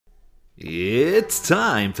It's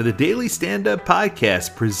time for the Daily Stand Up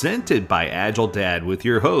Podcast presented by Agile Dad with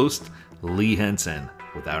your host, Lee Henson.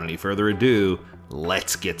 Without any further ado,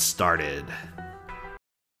 let's get started.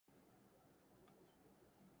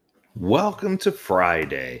 Welcome to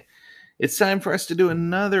Friday. It's time for us to do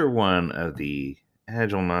another one of the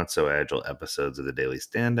Agile Not So Agile episodes of the Daily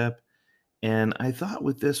Stand Up. And I thought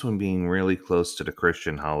with this one being really close to the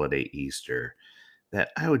Christian holiday Easter,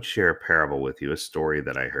 that I would share a parable with you, a story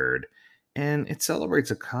that I heard. And it celebrates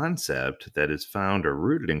a concept that is found or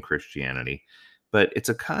rooted in Christianity, but it's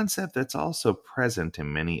a concept that's also present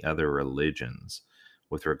in many other religions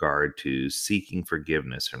with regard to seeking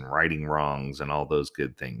forgiveness and righting wrongs and all those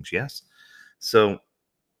good things. Yes? So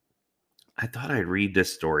I thought I'd read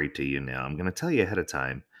this story to you now. I'm going to tell you ahead of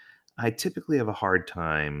time. I typically have a hard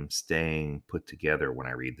time staying put together when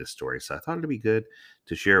I read this story, so I thought it'd be good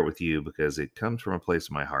to share it with you because it comes from a place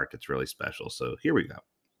in my heart that's really special. So here we go.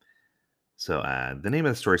 So the name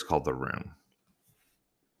of the story is called The Room.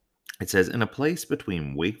 It says, in a place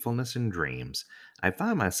between wakefulness and dreams, I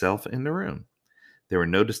found myself in the room. There were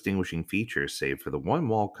no distinguishing features save for the one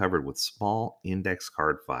wall covered with small index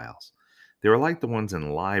card files. They were like the ones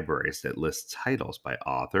in libraries that list titles by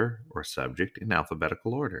author or subject in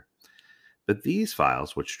alphabetical order. But these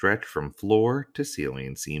files, which stretched from floor to ceiling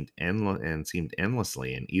and seemed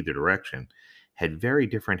endlessly in either direction, had very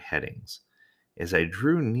different headings. As I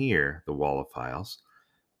drew near the wall of files,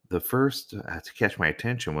 the first to catch my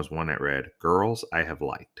attention was one that read, Girls I Have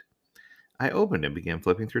Liked. I opened and began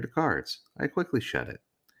flipping through the cards. I quickly shut it,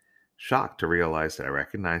 shocked to realize that I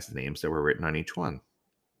recognized the names that were written on each one.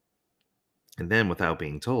 And then, without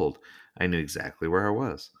being told, I knew exactly where I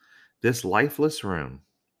was. This lifeless room,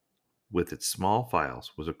 with its small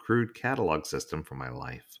files, was a crude catalog system for my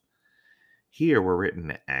life. Here were written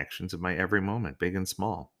the actions of my every moment, big and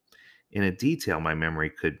small, in a detail my memory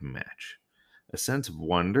couldn't match. A sense of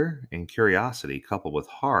wonder and curiosity coupled with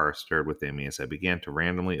horror stirred within me as I began to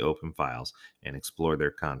randomly open files and explore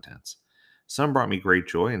their contents. Some brought me great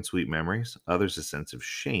joy and sweet memories, others a sense of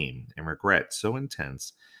shame and regret so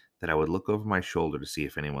intense that I would look over my shoulder to see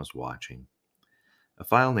if anyone was watching. A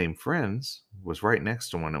file named Friends was right next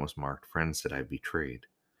to one that was marked Friends That I've Betrayed.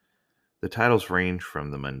 The titles range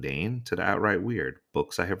from the mundane to the outright weird.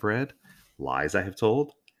 Books I have read, lies I have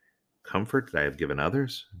told, comfort that I have given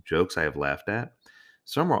others, jokes I have laughed at.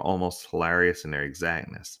 Some were almost hilarious in their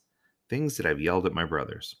exactness, things that I've yelled at my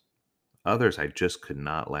brothers. Others I just could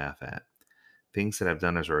not laugh at, things that I've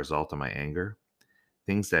done as a result of my anger,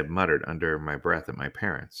 things that I've muttered under my breath at my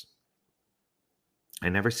parents. I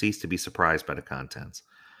never ceased to be surprised by the contents.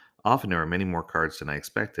 Often there were many more cards than I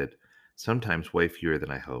expected, sometimes way fewer than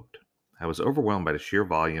I hoped. I was overwhelmed by the sheer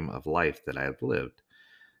volume of life that I had lived.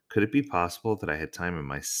 Could it be possible that I had time in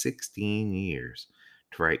my 16 years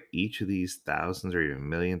to write each of these thousands or even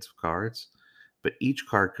millions of cards? But each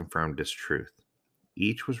card confirmed this truth.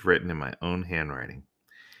 Each was written in my own handwriting,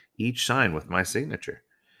 each signed with my signature.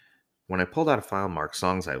 When I pulled out a file marked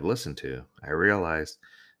songs I've listened to, I realized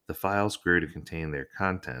the files grew to contain their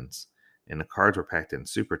contents, and the cards were packed in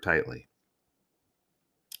super tightly.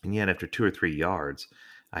 And yet, after 2 or 3 yards,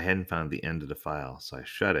 I hadn't found the end of the file, so I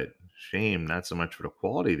shut it. Shame not so much for the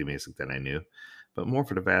quality of the music that I knew, but more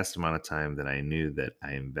for the vast amount of time that I knew that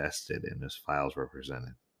I invested in those files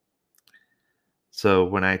represented. So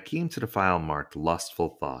when I came to the file marked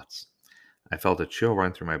Lustful Thoughts, I felt a chill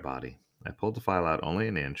run through my body. I pulled the file out only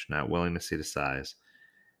an inch, not willing to see the size,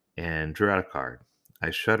 and drew out a card. I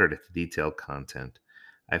shuddered at the detailed content.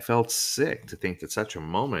 I felt sick to think that such a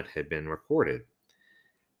moment had been recorded.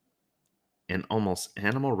 An almost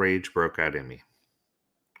animal rage broke out in me.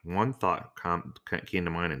 One thought came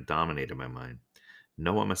to mind and dominated my mind.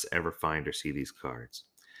 No one must ever find or see these cards.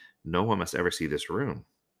 No one must ever see this room.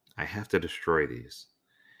 I have to destroy these.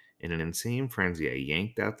 In an insane frenzy, I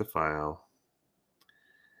yanked out the file.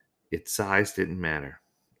 Its size didn't matter.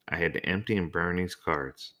 I had to empty and burn these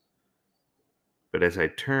cards. But as I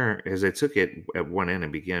took it at one end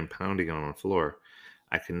and began pounding it on the floor,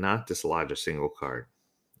 I could not dislodge a single card.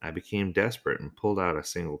 I became desperate and pulled out a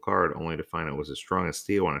single card only to find it was as strong as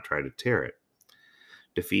steel when I tried to tear it.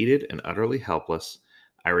 Defeated and utterly helpless,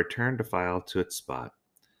 I returned the file to its spot.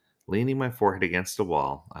 Leaning my forehead against the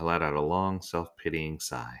wall, I let out a long, self-pitying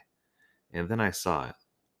sigh. And then I saw it.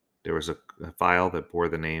 There was a file that bore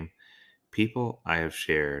the name People I Have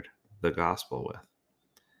Shared the Gospel With.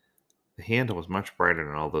 The handle was much brighter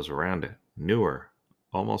than all those around it, newer,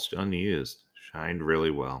 almost unused, shined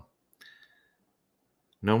really well.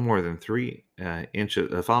 No more than 3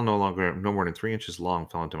 inches. The file no more than 3 inches long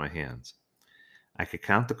fell into my hands. I could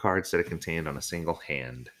count the cards that it contained on a single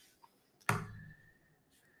hand.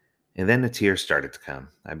 And then the tears started to come.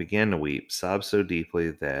 I began to weep, sobbed so deeply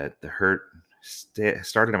that the hurt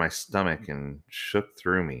started in my stomach and shook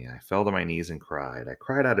through me. I fell to my knees and cried. I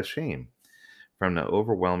cried out of shame from the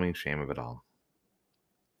overwhelming shame of it all.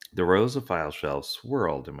 The rows of file shelves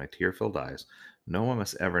swirled in my tear filled eyes. No one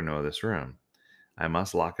must ever know this room. I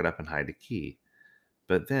must lock it up and hide the key.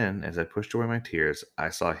 But then, as I pushed away my tears, I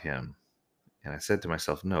saw him. And I said to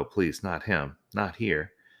myself, no, please, not him, not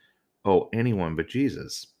here. Oh, anyone but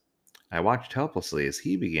Jesus. I watched helplessly as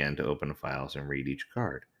he began to open the files and read each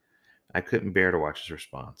card. I couldn't bear to watch his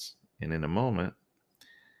response, and in a moment,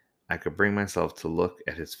 I could bring myself to look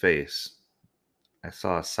at his face. I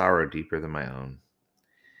saw a sorrow deeper than my own.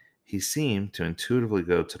 He seemed to intuitively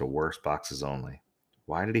go to the worst boxes only.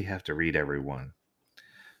 Why did he have to read every one?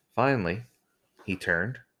 Finally, he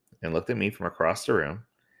turned and looked at me from across the room.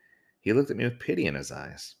 He looked at me with pity in his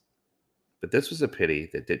eyes. But this was a pity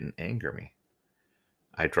that didn't anger me.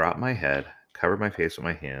 I dropped my head, covered my face with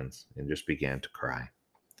my hands, and just began to cry.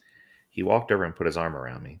 He walked over and put his arm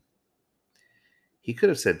around me. He could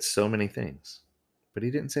have said so many things, but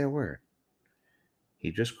he didn't say a word.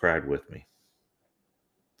 He just cried with me.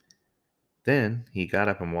 Then he got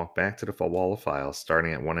up and walked back to the wall of files,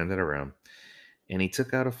 starting at one end of the room, and he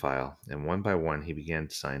took out a file, and one by one he began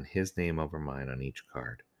to sign his name over mine on each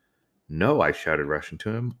card. No, I shouted, rushing to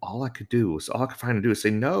him. All I could find to do was say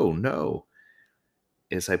no, no.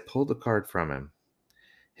 As I pulled the card from him,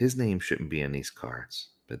 his name shouldn't be in these cards,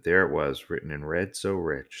 but there it was, written in red so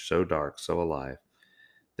rich, so dark, so alive.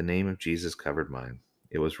 The name of Jesus covered mine.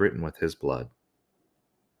 It was written with his blood.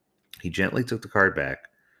 He gently took the card back,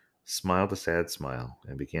 smiled a sad smile,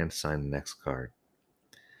 and began to sign the next card.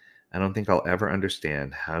 I don't think I'll ever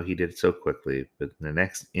understand how he did it so quickly, but in the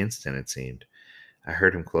next instant, it seemed, I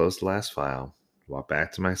heard him close the last file, walk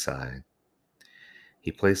back to my side.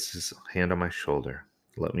 He placed his hand on my shoulder,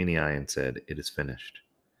 looked me in the eye, and said, "It is finished."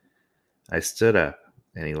 I stood up,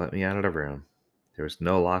 and he let me out of the room. There was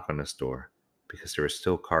no lock on this door, because there were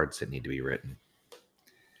still cards that need to be written.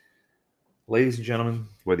 Ladies and gentlemen,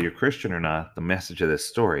 whether you're Christian or not, the message of this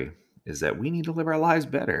story is that we need to live our lives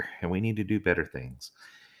better, and we need to do better things.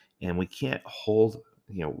 And we can't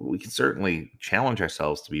we can certainly challenge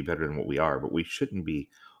ourselves to be better than what we are, but we shouldn't be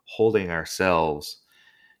holding ourselves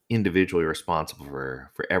individually responsible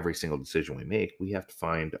for every single decision we make. We have to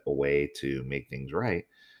find a way to make things right,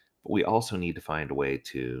 but we also need to find a way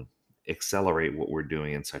to accelerate what we're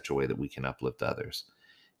doing in such a way that we can uplift others.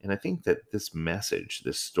 And I think that this message,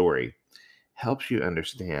 this story, helps you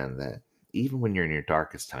understand that even when you're in your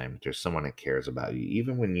darkest time, there's someone that cares about you.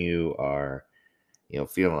 Even when you are,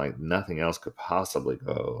 feeling like nothing else could possibly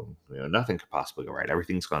go, nothing could possibly go right.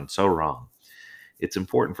 Everything's gone so wrong. It's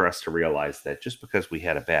important for us to realize that just because we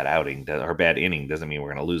had a bad outing or bad inning doesn't mean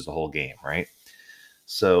we're going to lose the whole game, right?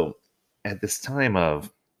 So at this time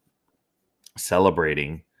of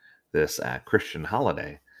celebrating this Christian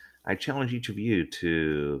holiday, I challenge each of you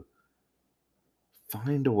to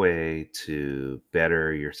find a way to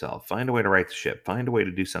better yourself, find a way to right the ship, find a way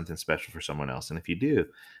to do something special for someone else. And if you do,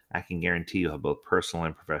 I can guarantee you'll have both personal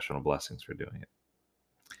and professional blessings for doing it.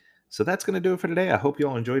 So that's going to do it for today. I hope you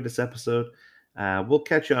all enjoyed this episode. We'll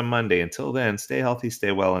catch you on Monday. Until then, stay healthy,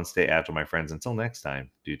 stay well, and stay agile, my friends. Until next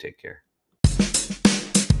time, do take care.